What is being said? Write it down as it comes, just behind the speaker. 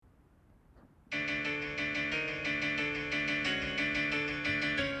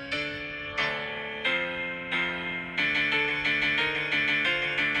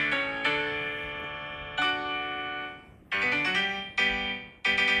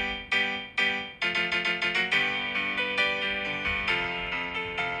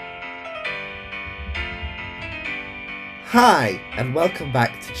Hi, and welcome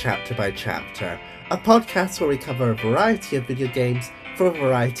back to Chapter by Chapter, a podcast where we cover a variety of video games from a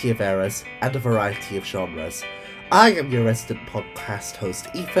variety of eras and a variety of genres. I am your resident podcast host,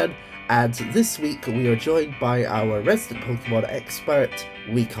 E10, and this week we are joined by our resident Pokemon expert,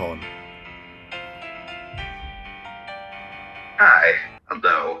 E10. Hi,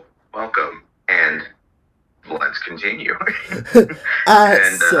 hello, welcome, and let's continue.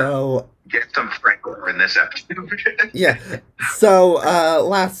 So Get some Franklin in this episode. Yeah.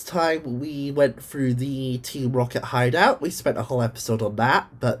 Last time we went through the Team Rocket hideout. We spent a whole episode on that,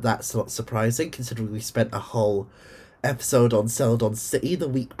 but that's not surprising considering we spent a whole episode on Celadon City the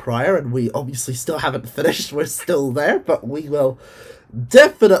week prior, and we obviously still haven't finished. We're still there, but we will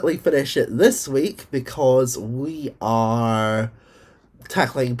definitely finish it this week because we are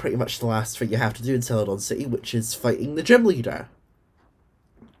tackling pretty much the last thing you have to do in Celadon City, which is fighting the gym leader.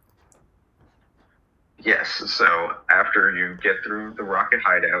 Yes, so after you get through the rocket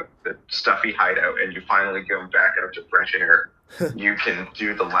hideout, the stuffy hideout, and you finally go back out to fresh air, you can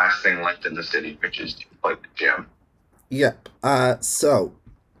do the last thing left in the city, which is to fight the gym. Yep.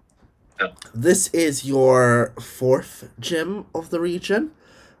 This is your fourth gym of the region.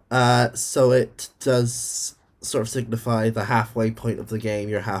 So it does sort of signify the halfway point of the game.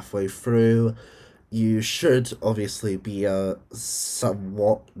 You're halfway through. You should obviously be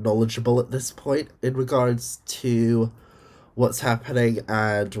somewhat knowledgeable at this point in regards to what's happening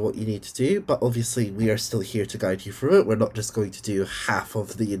and what you need to do, but obviously we are still here to guide you through it. We're not just going to do half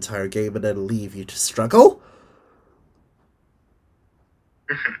of the entire game and then leave you to struggle.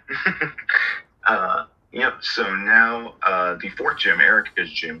 So now the fourth gym,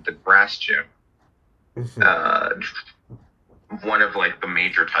 Erica's gym, the grass gym, one of like the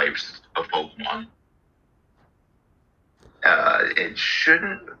major types of Pokemon. It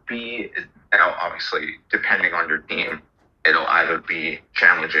shouldn't be, obviously, depending on your team, it'll either be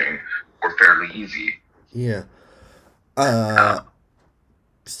challenging or fairly easy. Yeah.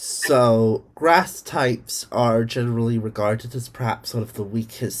 So, grass types are generally regarded as perhaps one of the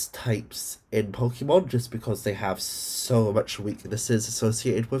weakest types in Pokemon just because they have so much weaknesses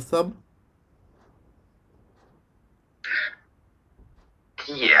associated with them.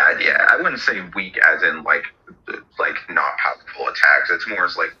 Yeah. I wouldn't say weak as in like not powerful attacks. It's more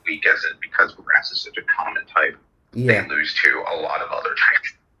as like weak as in because grass is such a common type, Yeah. they lose to a lot of other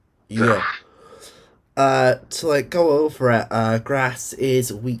types. Yeah. To go over it, grass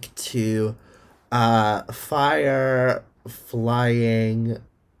is weak to fire, flying,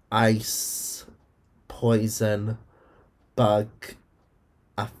 ice, poison, bug.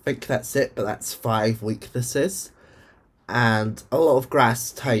 I think that's it, but that's 5 weaknesses. And a lot of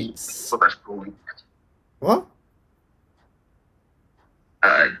grass types. What?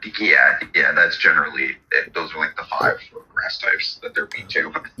 Yeah, that's generally it. Those are like the 5 grass types that they're weak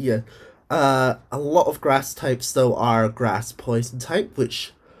to. Yeah. A lot of grass types, though, are grass poison type,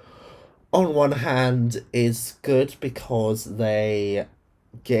 which, on one hand, is good because they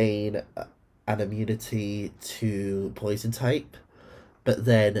gain an immunity to poison type, but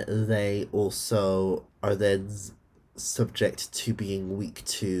then they also are then subject to being weak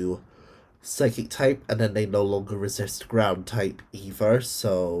to psychic type, and then they no longer resist ground type either,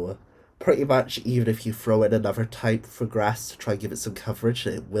 so pretty much even if you throw in another type for grass to try and give it some coverage,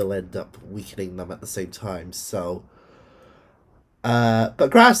 it will end up weakening them at the same time. So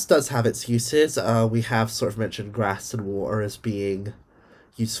but grass does have its uses. We have sort of mentioned grass and water as being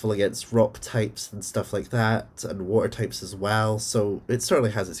useful against rock types and stuff like that, and water types as well, so it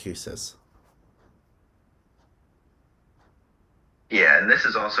certainly has its uses. Yeah, and this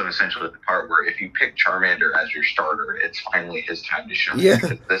is also essentially the part where if you pick Charmander as your starter, it's finally his time to shine. Yeah.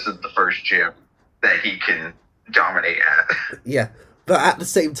 Because this is the first gym that he can dominate at. Yeah. But at the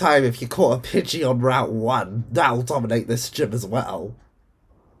same time, if you caught a Pidgey on Route 1, that'll dominate this gym as well.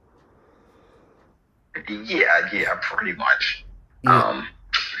 Yeah, pretty much. Yeah.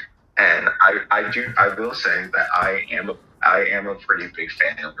 And I will say that I am a pretty big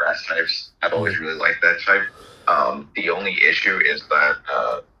fan of grass types. I've always really liked that type. The only issue is that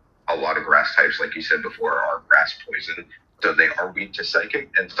a lot of grass types, like you said before, are grass poison, so they are weak to psychic.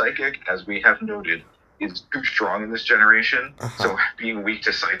 And psychic, as we have noted, is too strong in this generation. So being weak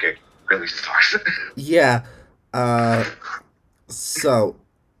to psychic really sucks. Yeah. So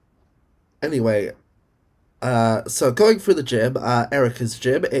anyway, so going through the gym, Erica's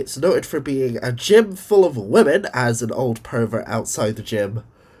gym, it's noted for being a gym full of women, as an old pervert outside the gym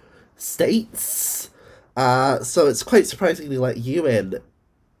states. So it's quite surprisingly let you in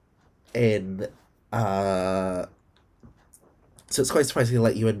So it's quite surprising to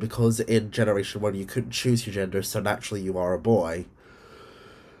let you in because in Generation 1 you couldn't choose your gender, so naturally you are a boy.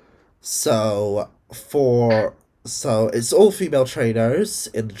 So for so it's all female trainers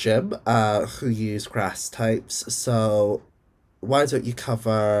in the gym who use grass types. So why don't you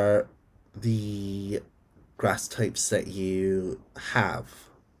cover the grass types that you have?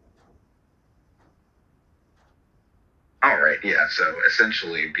 All right, yeah. So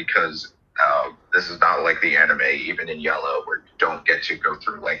essentially, because this is not like the anime, even in Yellow, where you don't get to go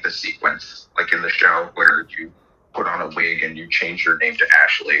through like the sequence, like in the show, where you put on a wig and you change your name to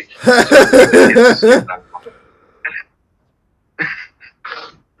Ashley. So even in this game,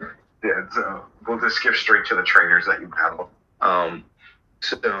 yeah. So we'll just skip straight to the trainers that you battle.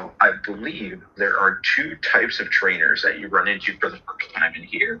 So I believe there are two types of trainers that you run into for the first time in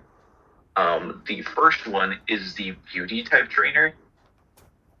here. The first one is the beauty type trainer.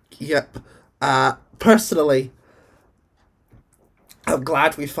 Yep. Personally, I'm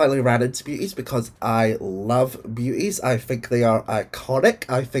glad we finally ran into beauties because I love beauties. I think they are iconic.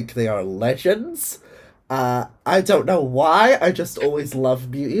 I think they are legends. I don't know why. I just always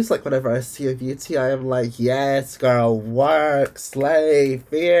love beauties. Like whenever I see a beauty, I am like, yes, girl, work, slay,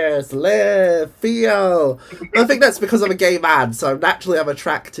 fierce, live, feel. But I think that's because I'm a gay man, so naturally I'm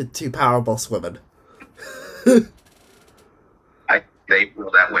attracted to power boss women. They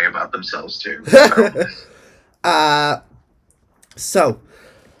feel that way about themselves too. So uh, so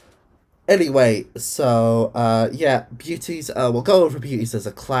yeah, beauties. We'll go over beauties as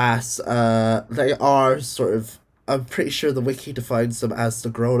a class. They are sort of. I'm pretty sure the wiki defines them as the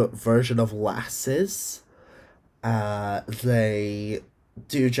grown-up version of lasses. They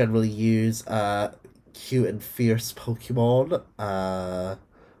do generally use cute and fierce Pokemon.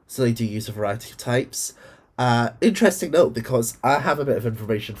 So they do use a variety of types. Interesting note because I have a bit of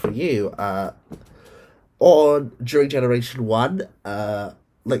information for you. On during Generation 1,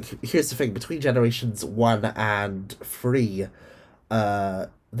 like here's the thing, between Generations 1 and 3,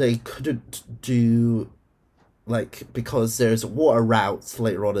 they couldn't do like because there's water routes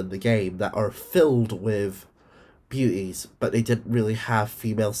later on in the game that are filled with beauties, but they didn't really have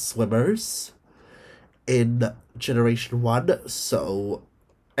female swimmers in Generation 1, so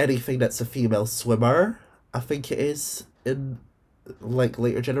anything that's a female swimmer, I think it is in like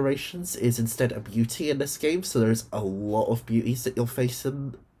later generations, is instead a beauty in this game, so there's a lot of beauties that you'll face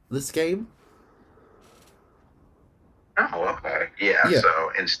in this game. oh, okay, yeah. Yeah.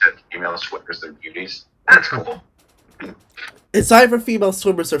 So instead of female swimmers, they're beauties. That's cool. It's either female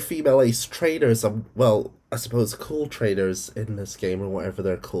swimmers or female ace trainers, well, I suppose cool trainers in this game, or whatever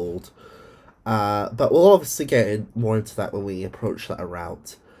they're called. But we'll obviously get more into that when we approach that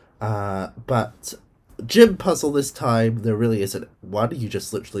route. But gym puzzle this time, there really isn't one. You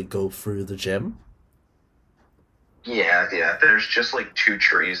just literally go through the gym. Yeah, yeah. There's just like two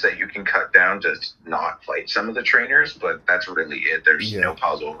trees that you can cut down to not fight some of the trainers, but that's really it. There's Yeah, no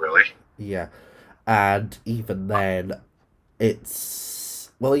puzzle really. yeah. And even then,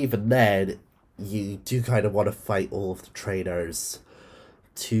 even then, you do kind of want to fight all of the trainers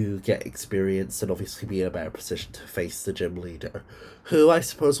to get experience and obviously be in a better position to face the gym leader, who I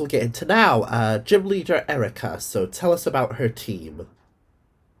suppose we'll get into now. Gym leader Erica. So tell us about her team.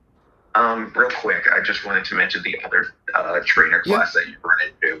 Real quick, I just wanted to mention the other trainer Yeah. class that you run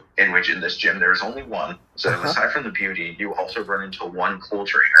into, in which in this gym there's only one. Uh So huh. aside from the beauty, you also run into one cool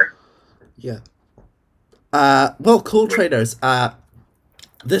trainer. Yeah. Well, cool Which, trainers.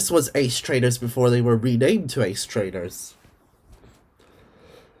 This was Ace Trainers before they were renamed to Ace Trainers.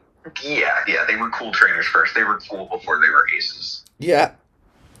 yeah, yeah, they were cool trainers first. They were cool before they were aces. Yeah,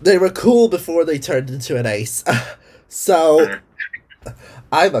 they were cool before they turned into an ace. So Mhm.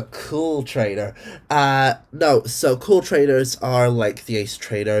 I'm a cool trainer. No, so cool trainers are like the ace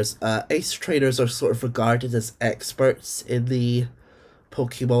trainers. Ace trainers are sort of regarded as experts in the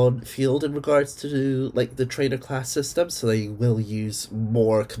Pokemon field in regards to like the trainer class system, so they will use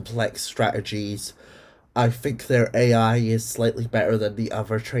more complex strategies. I think their AI is slightly better than the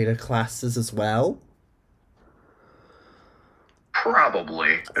other trainer classes as well.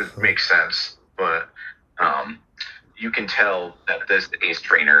 Probably it makes sense, but um, you can tell that this ace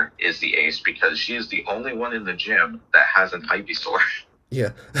trainer is the ace because she is the only one in the gym that has an Ivysaur.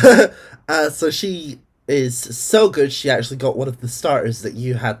 Yeah. So she is so good she actually got one of the starters that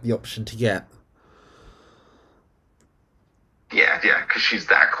you had the option to get. Yeah, yeah, because she's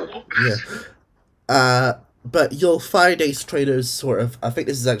that cool. Yeah. But you'll find ace trainers sort of. I think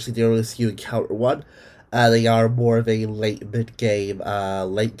this is actually the earliest you encounter one. They are more of a late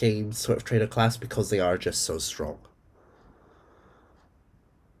game sort of trainer class because they are just so strong.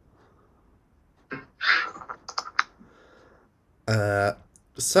 Uh,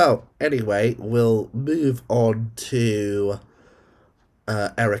 so anyway, we'll move on to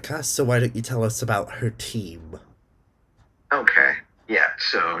Erica. So why don't you tell us about her team? Okay. Yeah.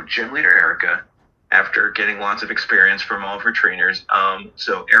 So gym leader Erica, after getting lots of experience from all of her trainers,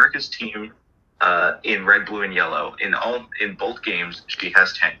 so Erica's team, in red, blue, and yellow, in both games, she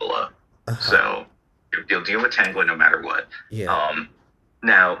has Tangela. Uh huh. So you'll deal with Tangela no matter what. Yeah. Um,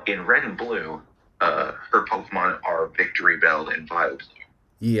 Now in red and blue, her Pokemon are Victory Bell and Violet.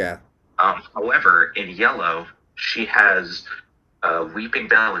 Yeah. However, in yellow, she has Weeping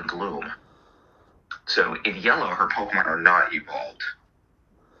Bell and Gloom. So in yellow, her Pokemon are not evolved.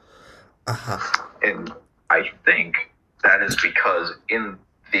 Uh huh. And I think that is because in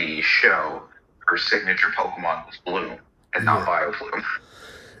the show, her signature Pokemon was Blue and not Yeah. Vileplume.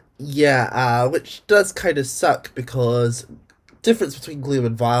 Yeah. Which does kind of suck because difference between Gloom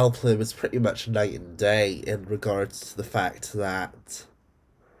and Vileplume is pretty much night and day in regards to the fact that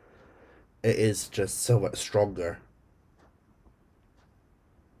it is just so much stronger.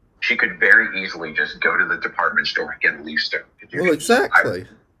 She could very easily just go to the department store and get a Leaf Stone. You Well, could just, exactly.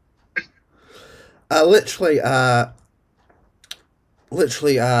 Uh, literally, uh,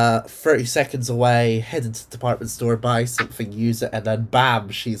 literally, 30 seconds away, head into the department store, buy something, use it, and then bam,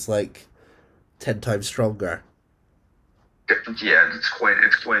 she's like 10 times stronger. yeah,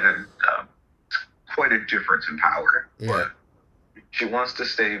 quite a difference in power. Yeah. But she wants to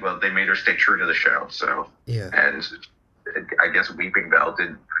stay. Well, they made her stay true to the show. So, Yeah. and I guess Weeping Bell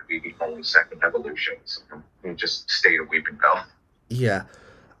didn't be the only second evolution. So he just stayed a Weeping Bell. Yeah.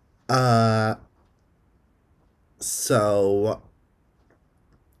 Uh, so,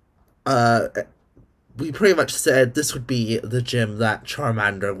 uh, we pretty much said this would be the gym that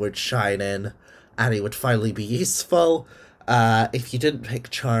Charmander would shine in, and it would finally be useful. If you didn't pick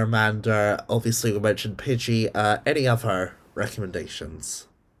Charmander, obviously we mentioned Pidgey. Any other recommendations?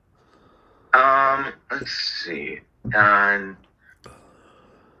 Let's see. Um,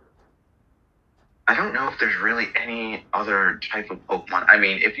 I don't know if there's really any other type of Pokemon. I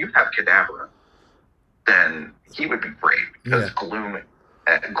mean, if you have Kadabra, then he would be great because Yeah,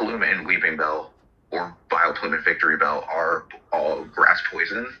 Gloom and Weeping Bell or Vileplume and Victory Bell are all grass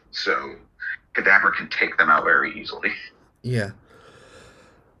poison, so Kadabra can take them out very easily. yeah.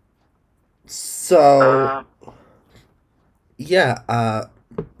 So, Uh, yeah,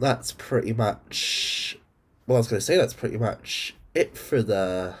 that's pretty much. Well, I was gonna say that's pretty much it for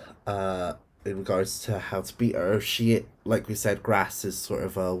the in regards to how to beat her. She, like we said, grass is sort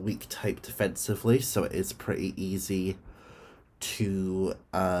of a weak type defensively, so it is pretty easy to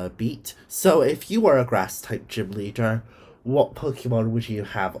beat. So, if you were a grass type gym leader, what Pokemon would you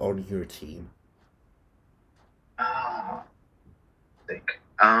have on your team? I think.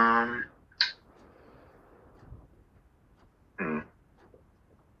 Hmm.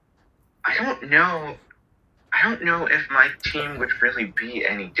 I don't know. I don't know if my team would really be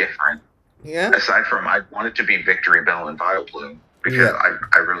any different. Yeah, Aside from I want it to be Victory Bell and Vileplume because yeah,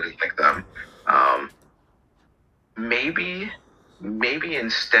 I really like them. Um, maybe maybe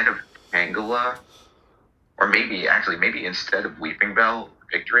instead of Tangela, or maybe instead of Weeping Bell,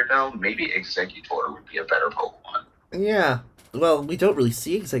 Victory Bell, maybe Executor would be a better Pokemon. yeah. Well, we don't really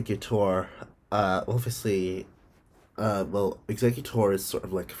see Executor. Obviously, well, Executor is sort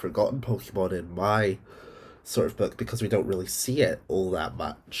of like a forgotten Pokemon in my sort of book because we don't really see it all that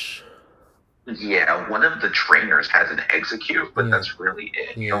much. Yeah, one of the trainers has an Execute, but Yeah, that's really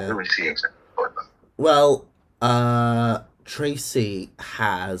it. You don't yeah. really see Executor. Well, Tracy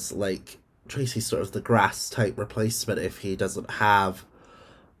has like Tracy's sort of the grass type replacement if he doesn't have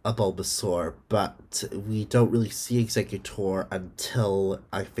a Bulbasaur, but we don't really see Executor until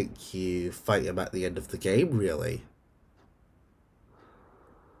I think you fight him at the end of the game, really.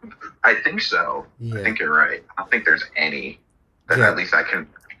 I think so. I Yeah, think you're right. I don't think there's any that yeah, at least I can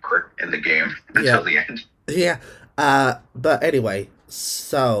put in the game yeah, until the end. yeah. But anyway,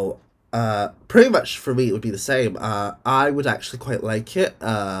 so pretty much for me it would be the same. I would actually quite like it.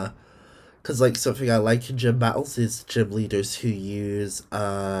 Because like something I like in gym battles is gym leaders who use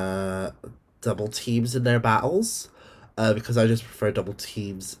double teams in their battles. Because I just prefer double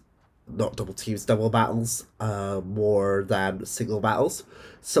teams, not double teams, double battles, more than single battles.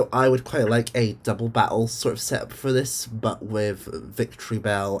 So I would quite like a double battle sort of setup for this, but with Victory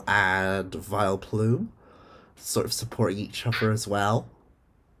Bell and Vile Plume sort of supporting each other as well.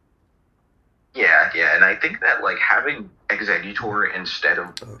 Yeah, yeah, and I think that like having Executor instead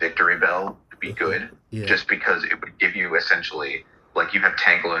of Victory Bell would be Uh-huh. good, Yeah, just because it would give you essentially like you have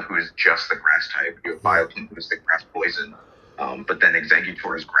Tangela who is just the grass type, you have yeah, Vileplume who is the grass poison, but then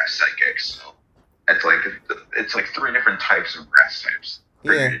Executor is grass psychic. So It's like it's like three different types of grass types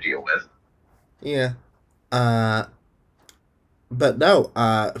for you Yeah, to deal with. yeah. Uh, but no.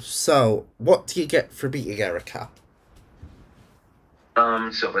 So what do you get for beating Erica?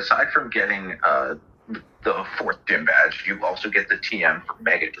 So aside from getting the fourth gym badge, you also get the TM for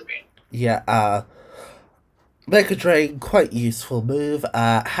Mega Drain. Yeah. Mega Drain, quite useful move.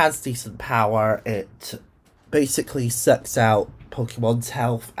 Has decent power. It basically sucks out Pokemon's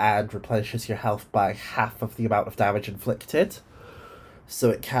health and replenishes your health by half of the amount of damage inflicted. So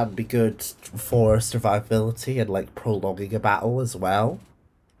it can be good for survivability and like prolonging a battle as well.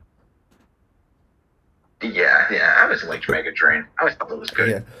 Yeah, yeah, I always liked Mega Drain. I always thought it was good.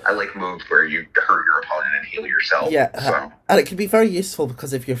 Yeah, I like moves where you hurt your opponent and heal yourself. yeah, So and it can be very useful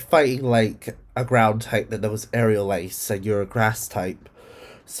because if you're fighting like a ground type that knows aerial ace and you're a grass type,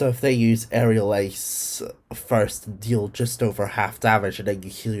 so if they use aerial ace first and deal just over half damage and then you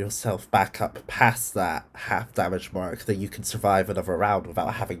heal yourself back up past that half damage mark, then you can survive another round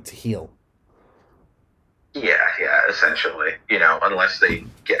without having to heal. yeah, yeah, essentially, unless they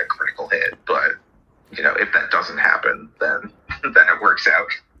get a critical hit, but if that doesn't happen, then then it works out.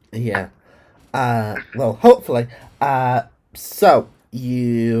 Yeah. Well, hopefully. So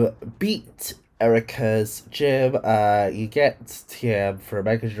you beat Erica's gym. You get TM for a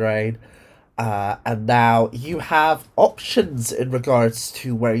Mega Drain. And now you have options in regards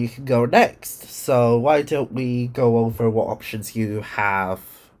to where you can go next. So why don't we go over what options you have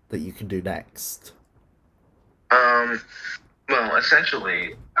that you can do next? Um, well,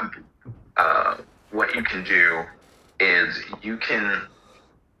 essentially, uh, what you can do is you can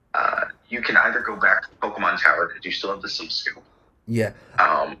either go back to Pokemon Tower because you still have the Silk Scoop, Yeah,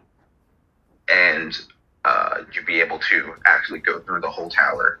 um, and you'd be able to actually go through the whole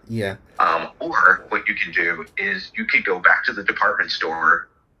tower. yeah, Or what you can do is you could go back to the department store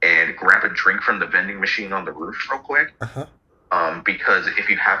and grab a drink from the vending machine on the roof real quick. uh huh, Because if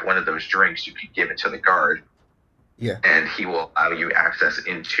you have one of those drinks, you could give it to the guard, yeah, and he will allow you access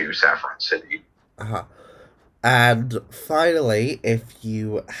into Saffron City. uh huh. And finally, if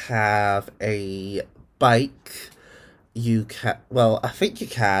you have a bike, you can. Well, I think you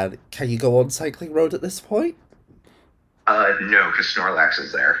can. Can you go on cycling road at this point? No, because Snorlax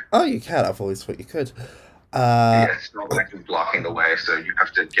is there. Oh, you can. I've always thought you could. Uh, Yeah, Snorlax is blocking the way, so you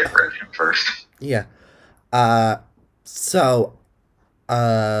have to get rid of him first. yeah. Uh, so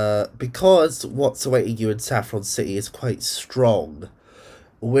because what's awaiting you in Saffron City is quite strong,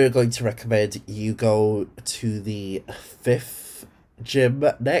 we're going to recommend you go to the fifth gym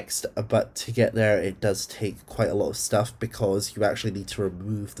next. But to get there, it does take quite a lot of stuff because you actually need to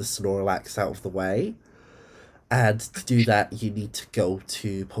remove the Snorlax out of the way. And to do that, you need to go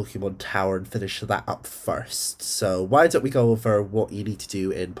to Pokemon Tower and finish that up first. So why don't we go over what you need to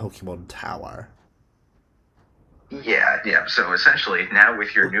do in Pokemon Tower? Yeah, yeah. So essentially, now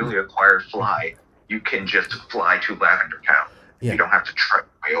with your newly acquired fly, you can just fly to Lavender Town. You Yeah, don't have to trek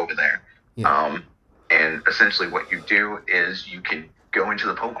way over there. yeah, Um, and essentially, what you do is you can go into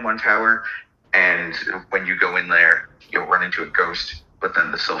the Pokemon Tower, and when you go in there, you'll run into a ghost. But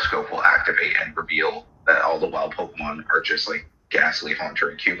then the Silph will activate and reveal that all the wild Pokemon are just like Ghastly, Haunter,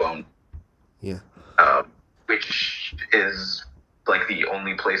 and Cubone, yeah, which is like the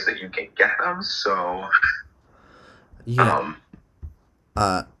only place that you can get them. So, yeah. um,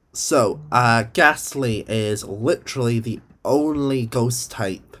 Ghastly is literally the only ghost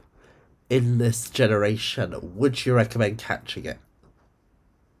type in this generation. Would you recommend catching it?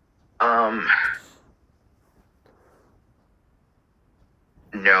 um,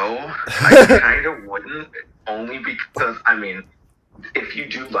 No, I kind of wouldn't, only because I mean, if you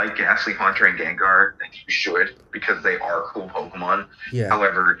do like Ghastly Haunter and Gengar, then you should because they are cool Pokemon. Yeah.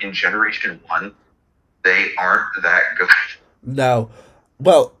 However, in Generation One, they aren't that good. No.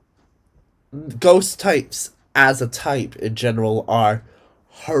 Well, ghost types as a type in general are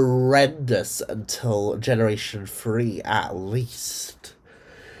horrendous until Generation 3 at least.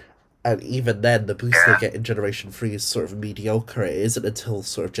 And even then, the boost they Yeah, get in Generation 3 is sort of mediocre. It isn't until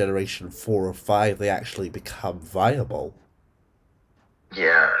sort of Generation 4 or 5 they actually become viable.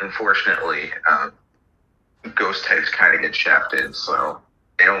 yeah. Unfortunately, Ghost types kind of get shafted, so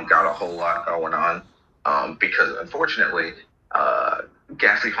they don't got a whole lot going on. Because unfortunately,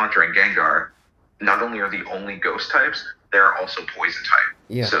 Ghastly Haunter and Gengar not only are the only Ghost types, they're also Poison type.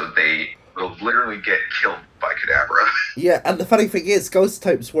 Yeah. So they will literally get killed by Kadabra. Yeah, and the funny thing is, ghost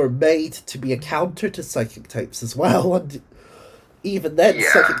types were made to be a counter to psychic types as well, and even then, Yeah,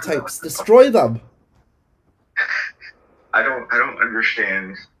 psychic types destroy them. I don't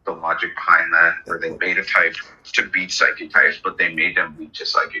understand the logic behind that, where they made a type to beat psychic types, but they made them weak to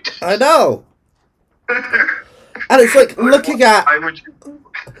psychic I types. know! Yeah. And it's like Like, looking at why would you?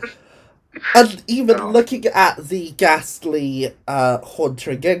 and even Oh, looking at the ghastly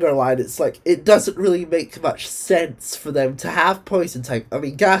Hunter and Gengar line, it's like it doesn't really make much sense for them to have poison type. I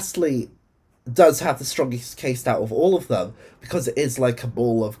mean, Ghastly does have the strongest case out of all of them because it is like a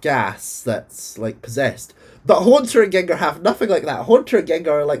ball of gas that's like possessed. But Haunter and Gengar have nothing like that. Haunter and Gengar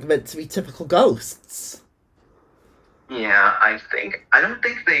are like meant to be typical ghosts. yeah, I don't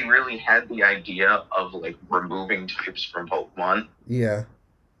think they really had the idea of like removing types from Pokemon. Yeah,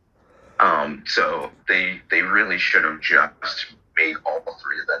 So they really should have just made all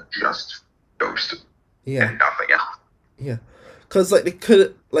three of them just Ghost yeah, and nothing else. yeah. Because like they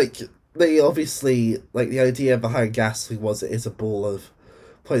could like they obviously like the idea behind Ghastly was it is a ball of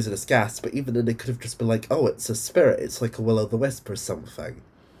poisonous gas, but even then they could have just been like, oh, it's a spirit. It's like a will o' the wisp or something.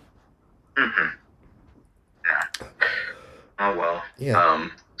 Mm-hmm. Yeah. Oh well. Yeah,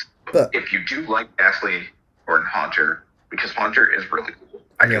 Um, but if you do like Ghastly or Haunter, because Haunter is really cool.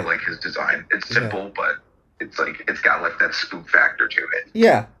 I do yeah, like his design. It's yeah, simple, but it's like it's got like that spook factor to it.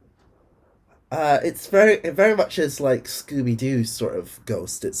 yeah. It's it very much is like Scooby Doo sort of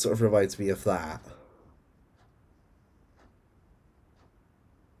ghost. It sort of reminds me of that.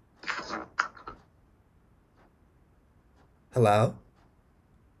 Hello.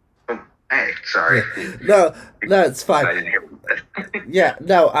 Oh, hey, sorry. Yeah. No, no, it's fine. I didn't hear that. Yeah,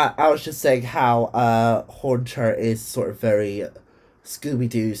 no, I was just saying how Haunter is sort of very Scooby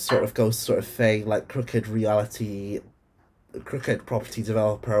Doo sort of ghost sort of thing, like crooked property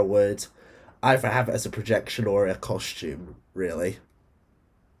developer would either have it as a projection or a costume, really.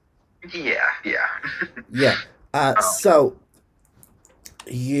 Yeah, yeah. Yeah. Um, So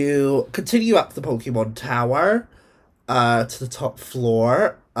you continue up the Pokemon Tower, to the top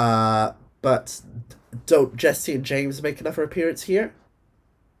floor, but don't Jesse and James make another appearance here?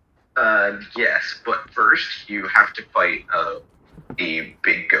 yes, but first you have to fight the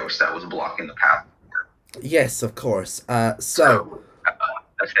big ghost that was blocking the path. Yes, of course. So So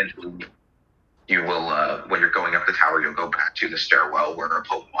essentially, you will when you're going up the tower, you'll go back to the stairwell where a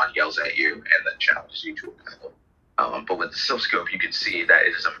Pokemon yells at you and then challenges you to a battle. But with the Silph you can see that it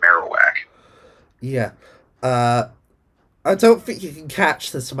is a Marowak. yeah, uh, I don't think you can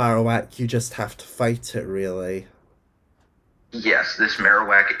catch this Marowak. You just have to fight it, really. Yes, this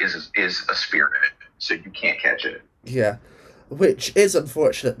Marowak is a spirit, so you can't catch it. Yeah, which is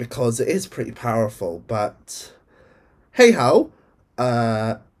unfortunate because it is pretty powerful. But hey ho,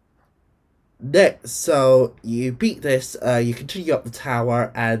 uh, next, so you beat this. You continue up the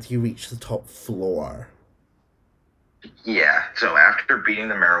tower and you reach the top floor. Yeah, so after beating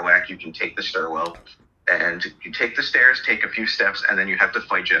the Marowak, you can take the stairwell, and you take the stairs, take a few steps, and then you have to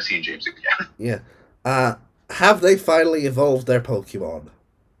fight Jesse and James again. Yeah. Uh, have they finally evolved their Pokemon?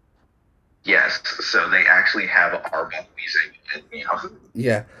 Yes, so they actually have Arbok, Weezing, and Meowth.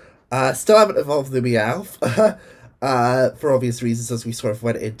 Yeah. Still haven't evolved the Meowth. For obvious reasons, as we sort of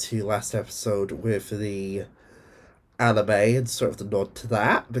went into last episode with the anime and sort of the nod to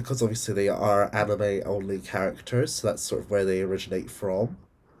that, because obviously they are anime only characters, so that's sort of where they originate from.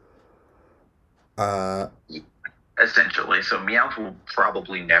 Uh, Essentially. So Meowth will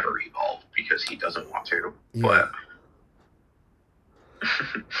probably never evolve because he doesn't want to. yeah. But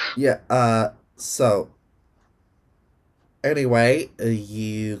Yeah, so anyway,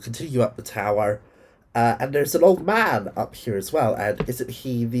 you continue up the tower, and there's an old man up here as well, and isn't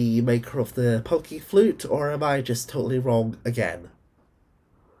he the maker of the Poke Flute, or am I just totally wrong again?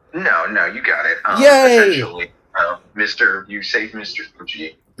 no, no, you got it. Yay! Essentially, you saved Mr.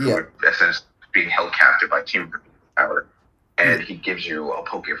 Fuji, who Yeah, would essentially being held captive by Team Power, yeah, and he gives you a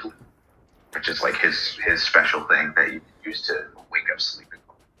Poke Flute, which is like his special thing that you can use to wake up sleeping.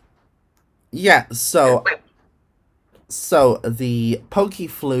 yeah. And So the Poke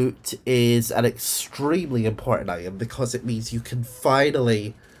Flute is an extremely important item because it means you can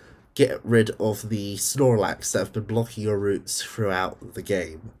finally get rid of the Snorlax that have been blocking your routes throughout the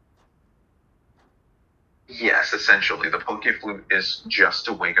game. yes, essentially, the Poke Flute is just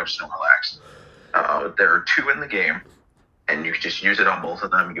to wake up Snorlax. There are two in the game, and you just use it on both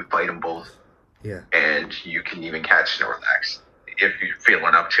of them. You fight them both, Yeah, and you can even catch Snorlax if you're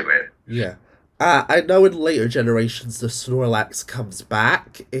feeling up to it. yeah. I know in later generations the Snorlax comes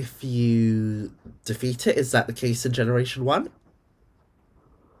back if you defeat it. Is that the case in Generation 1?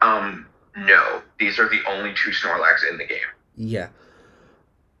 No, these are the only two Snorlax in the game. Yeah.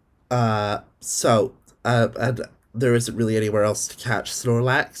 And there isn't really anywhere else to catch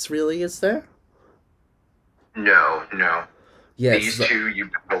Snorlax, really, is there? No, no. Yes. These two you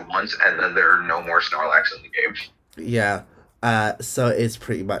battle once, and then there are no more Snorlax in the game. Yeah. So it is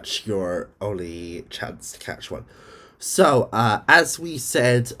pretty much your only chance to catch one. So, as we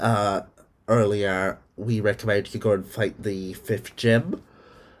said earlier, we recommend you go and fight the fifth gym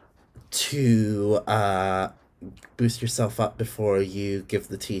to boost yourself up before you give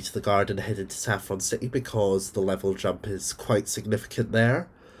the tea to the guard and head into Saffron City because the level jump is quite significant there.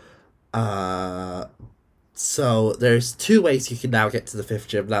 Uh, so there's two ways you can now get to the fifth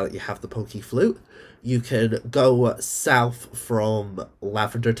gym now that you have the Pokey Flute. You can go south from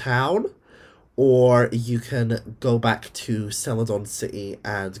Lavender Town, or you can go back to Celadon City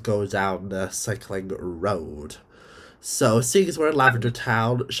and go down the cycling road. So, seeing as we're in Lavender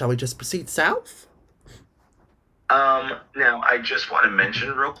Town, shall we just proceed south? Now I just want to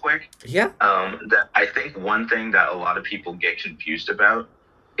mention real quick, Yeah. that I think one thing that a lot of people get confused about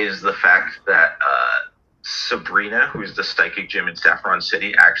is the fact that Sabrina, who's the psychic gym in Saffron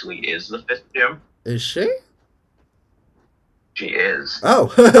City, actually is the fifth gym. Is she? She is. Um,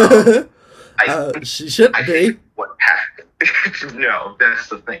 Oh. I She should I think be. what happened. No, that's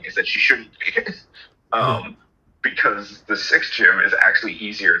the thing is that she shouldn't be. um, because the sixth gym is actually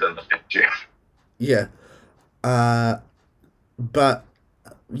easier than the fifth gym. Yeah. Uh, but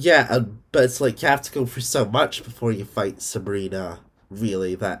yeah, but it's like you have to go through so much before you fight Sabrina.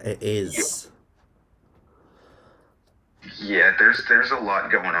 Really, that it is. Yeah, there's a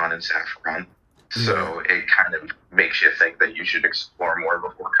lot going on in Saffron, Yeah, so it kind of makes you think that you should explore more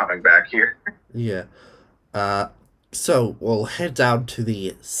before coming back here. yeah. Uh, so we'll head down to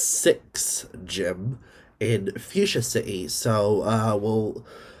the sixth gym in Fuchsia City. So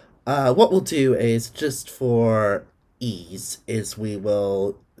what we'll do is just for ease is we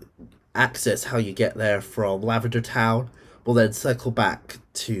will access how you get there from Lavender Town. We'll then cycle back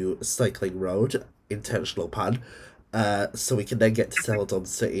to Cycling Road, intentional pun, so we can then get to Celadon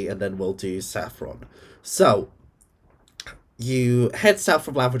City, and then we'll do Saffron. So, you head south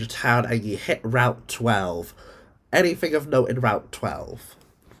from Lavender Town and you hit Route 12. Anything of note in Route 12?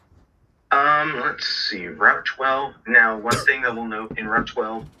 Let's see, Route 12. Now, one thing that we'll note in Route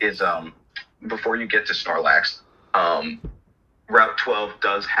 12 is before you get to Snorlax, um, Route 12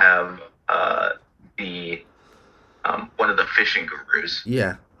 does have the one of the fishing gurus.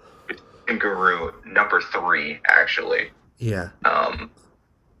 Yeah, Fishing guru number 3, actually. yeah, Um,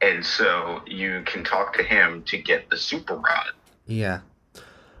 and so you can talk to him to get the super rod. yeah.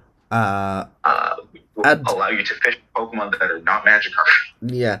 Uh, Will and allow you to fish Pokemon that are not Magikarp.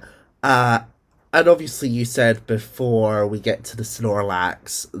 yeah, uh, and obviously you said before we get to the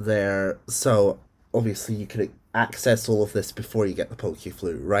Snorlax there, so obviously you can access all of this before you get the Poke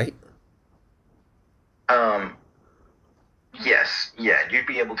Flute, right? Um, yes, yeah, you'd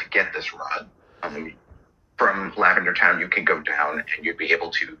be able to get this rod. From Lavender Town, you can go down and you'd be able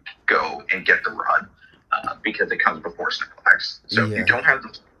to go and get the rod because it comes before Snorlax. So if you Yeah, don't have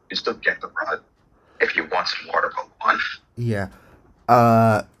the, you still get the rod if you want some water Pokemon. yeah.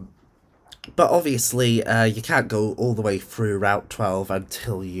 Uh, but obviously, you can't go all the way through Route 12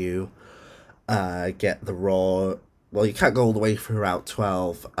 until you get the raw. Well, you can't go all the way through Route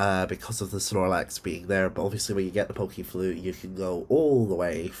 12 because of the Snorlax being there, but obviously, when you get the Poke Flute, you can go all the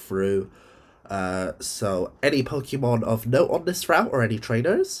way through. So, any Pokemon of note on this route or any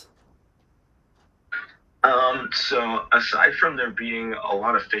trainers? So aside from there being a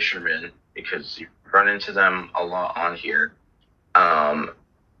lot of fishermen, because you run into them a lot on here, um,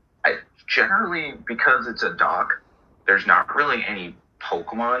 I generally because it's a dock, there's not really any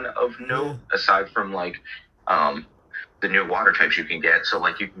Pokemon of Yeah. note aside from like um the new water types you can get. So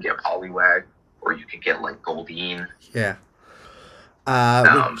like you can get Poliwag or you can get like Goldeen. Yeah.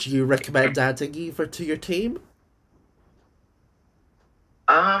 Um, Would you recommend adding either to your team?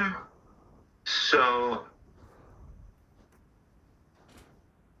 um, so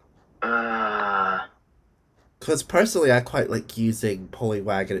uh Because personally, I quite like using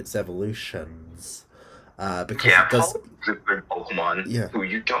Poliwag and its evolutions. Because yeah, it does. Poliwag's a good Pokemon Yeah. who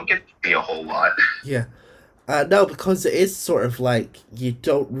you don't get to see a whole lot. Yeah. No, because it is sort of like you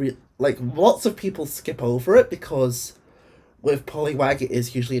don't like lots of people skip over it because with Poliwag it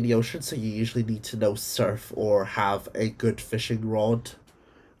is usually in the ocean, so you usually need to know surf or have a good fishing rod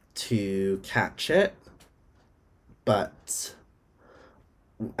to catch it. But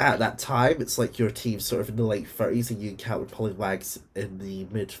at that time, it's like your team's sort of in the late 30s, and you encounter Poliwags in the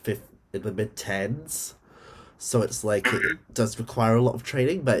mid 10s. So it's like it does require a lot of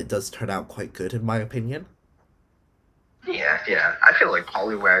training, but it does turn out quite good in my opinion. Yeah, yeah. I feel like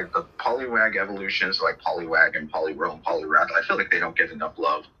the Poliwag evolutions like Poliwag and Poliwhirl, Poliwrath, I feel like they don't get enough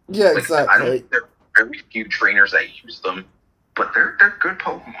love. Yeah, Like I don't exactly. think there are very few trainers that use them, but they're good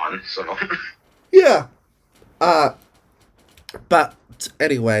Pokemon. So Yeah. Uh, But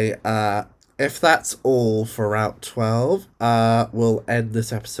anyway, if that's all for Route 12, we'll end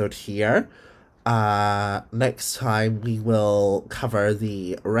this episode here. Next time we will cover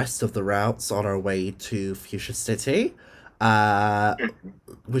the rest of the routes on our way to Fuchsia City. Uh,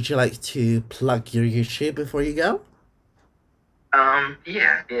 would you like to plug your YouTube before you go?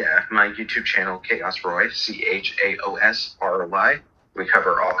 Yeah. My YouTube channel, Chaos Roy, ChaosRy. We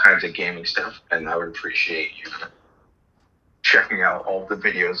cover all kinds of gaming stuff, and I would appreciate you checking out all the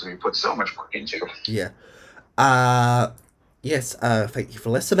videos we put so much work into. Yeah. Uh, yes, thank you for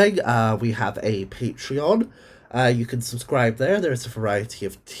listening. We have a Patreon. You can subscribe there. There's a variety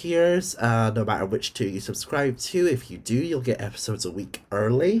of tiers, no matter which tier you subscribe to. If you do, you'll get episodes a week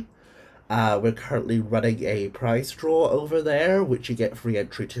early. We're currently running a prize draw over there, which you get free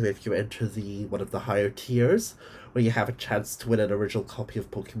entry to if you enter the one of the higher tiers, where you have a chance to win an original copy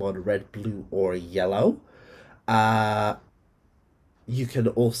of Pokemon Red, Blue, or Yellow. Uh, you can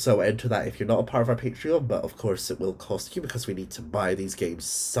also enter that if you're not a part of our Patreon, but of course it will cost you because we need to buy these games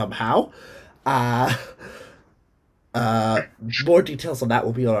somehow. Uh, more details on that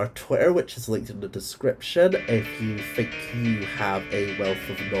will be on our Twitter, which is linked in the description. If you think you have a wealth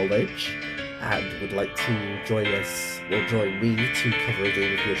of knowledge and would like to join us or join me to cover a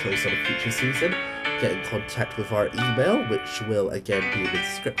game of your choice on a future season, get in contact with our email, which will again be in the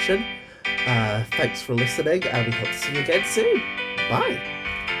description. Thanks for listening, and we hope to see you again soon. Bye.